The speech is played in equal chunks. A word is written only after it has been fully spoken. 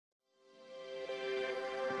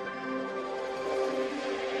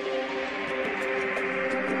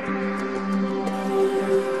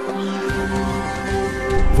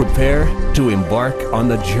Prepare to embark on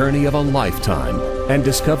the journey of a lifetime and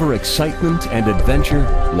discover excitement and adventure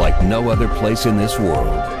like no other place in this world.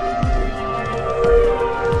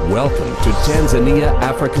 Welcome to Tanzania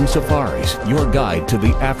African Safaris, your guide to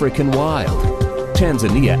the African wild.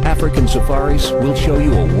 Tanzania African Safaris will show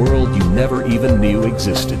you a world you never even knew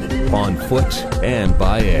existed, on foot and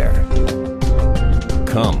by air.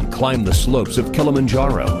 Come climb the slopes of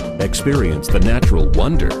Kilimanjaro, experience the natural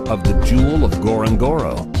wonder of the jewel of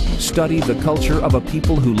Ngorongoro, study the culture of a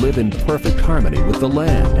people who live in perfect harmony with the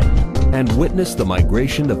land, and witness the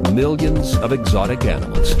migration of millions of exotic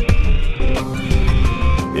animals.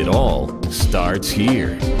 It all starts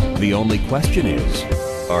here. The only question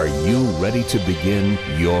is, are you ready to begin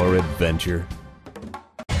your adventure?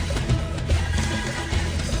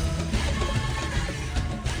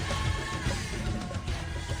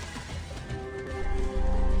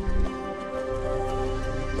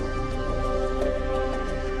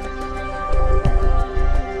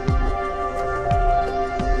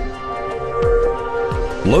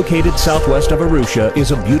 Located southwest of Arusha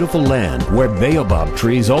is a beautiful land where baobab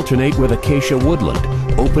trees alternate with acacia woodland,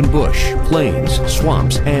 open bush, plains,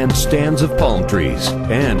 swamps, and stands of palm trees,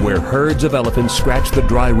 and where herds of elephants scratch the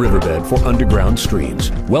dry riverbed for underground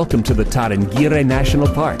streams. Welcome to the Tarangire National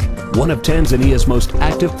Park, one of Tanzania's most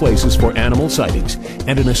active places for animal sightings,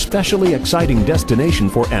 and an especially exciting destination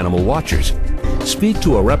for animal watchers. Speak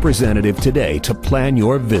to a representative today to plan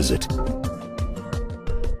your visit.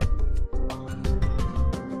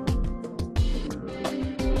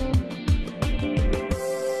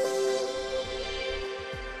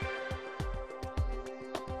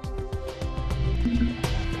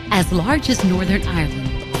 As large as Northern Ireland,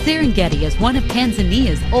 Serengeti is one of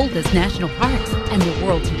Tanzania's oldest national parks and the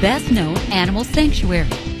world's best-known animal sanctuary.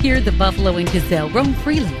 Here, the buffalo and gazelle roam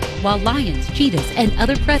freely, while lions, cheetahs, and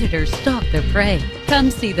other predators stalk their prey.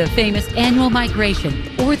 Come see the famous annual migration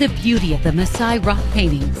or the beauty of the Maasai rock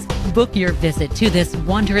paintings. Book your visit to this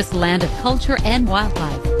wondrous land of culture and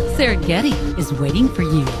wildlife. Serengeti is waiting for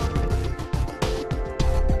you.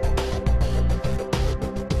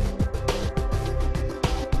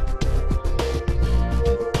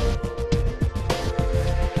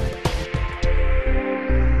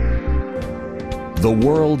 The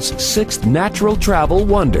world's sixth natural travel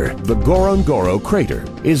wonder, the Ngorongoro Crater,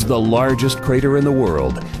 is the largest crater in the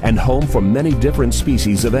world and home for many different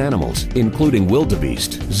species of animals, including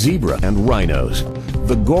wildebeest, zebra, and rhinos.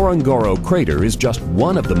 The Ngorongoro Crater is just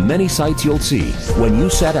one of the many sights you'll see when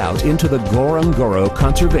you set out into the Ngorongoro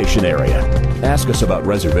Conservation Area. Ask us about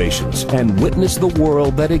reservations and witness the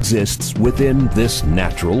world that exists within this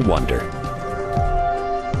natural wonder.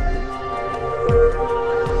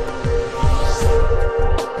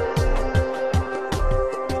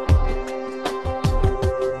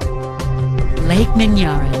 Lake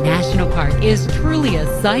Manyara National Park is truly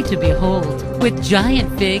a sight to behold, with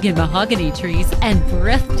giant fig and mahogany trees and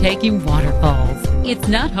breathtaking waterfalls. It's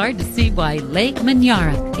not hard to see why Lake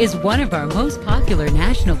Manyara is one of our most popular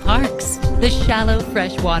national parks. The shallow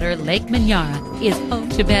freshwater Lake Manyara is home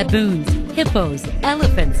to baboons, hippos,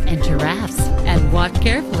 elephants, and giraffes. And watch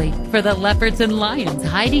carefully for the leopards and lions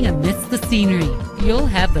hiding amidst the scenery. You'll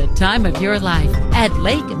have the time of your life at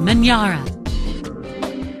Lake Manyara.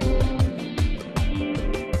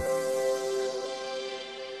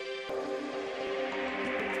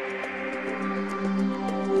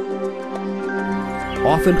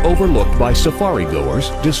 Often overlooked by safari goers,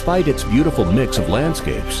 despite its beautiful mix of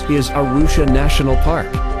landscapes, is Arusha National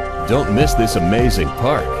Park. Don't miss this amazing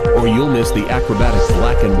park, or you'll miss the acrobatic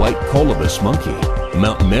black and white colobus monkey,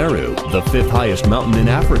 Mount Meru, the fifth highest mountain in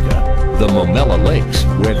Africa, the Momella Lakes,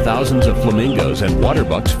 where thousands of flamingos and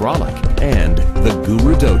waterbucks frolic, and the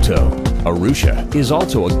Guru Doto. Arusha is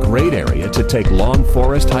also a great area to take long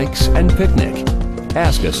forest hikes and picnic.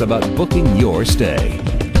 Ask us about booking your stay.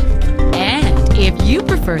 If you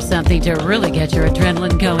prefer something to really get your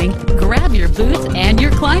adrenaline going, grab your boots and your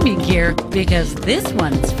climbing gear, because this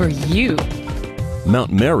one's for you.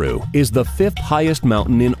 Mount Meru is the fifth highest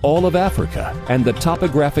mountain in all of Africa and the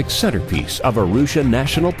topographic centerpiece of Arusha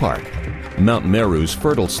National Park. Mount Meru's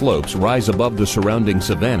fertile slopes rise above the surrounding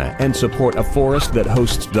savanna and support a forest that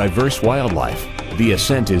hosts diverse wildlife. The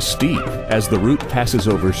ascent is steep as the route passes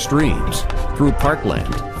over streams, through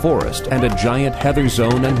parkland, forest, and a giant heather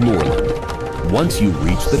zone and moorland. Once you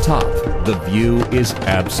reach the top, the view is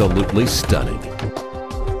absolutely stunning.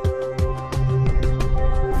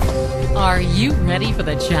 Are you ready for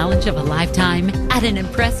the challenge of a lifetime? At an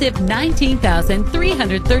impressive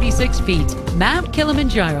 19,336 feet, Mount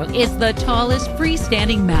Kilimanjaro is the tallest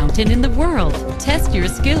freestanding mountain in the world. Test your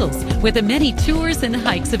skills with the many tours and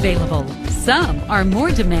hikes available. Some are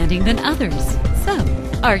more demanding than others. So,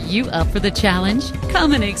 are you up for the challenge?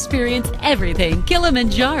 Come and experience everything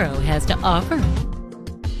Kilimanjaro has to offer.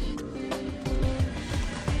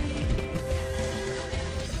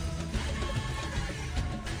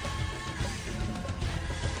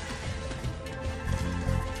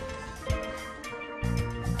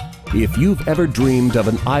 If you've ever dreamed of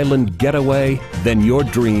an island getaway, then your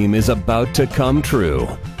dream is about to come true.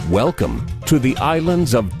 Welcome to the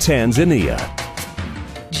islands of Tanzania.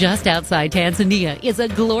 Just outside Tanzania is a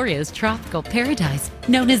glorious tropical paradise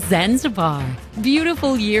known as Zanzibar.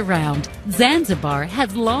 Beautiful year-round, Zanzibar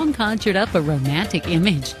has long conjured up a romantic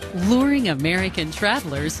image, luring American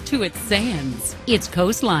travelers to its sands. Its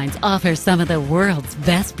coastlines offer some of the world's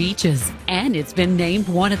best beaches, and it's been named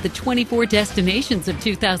one of the 24 destinations of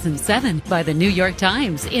 2007 by the New York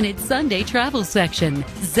Times in its Sunday travel section.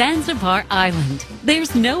 Zanzibar Island.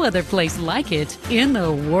 There's no other place like it in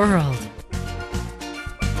the world.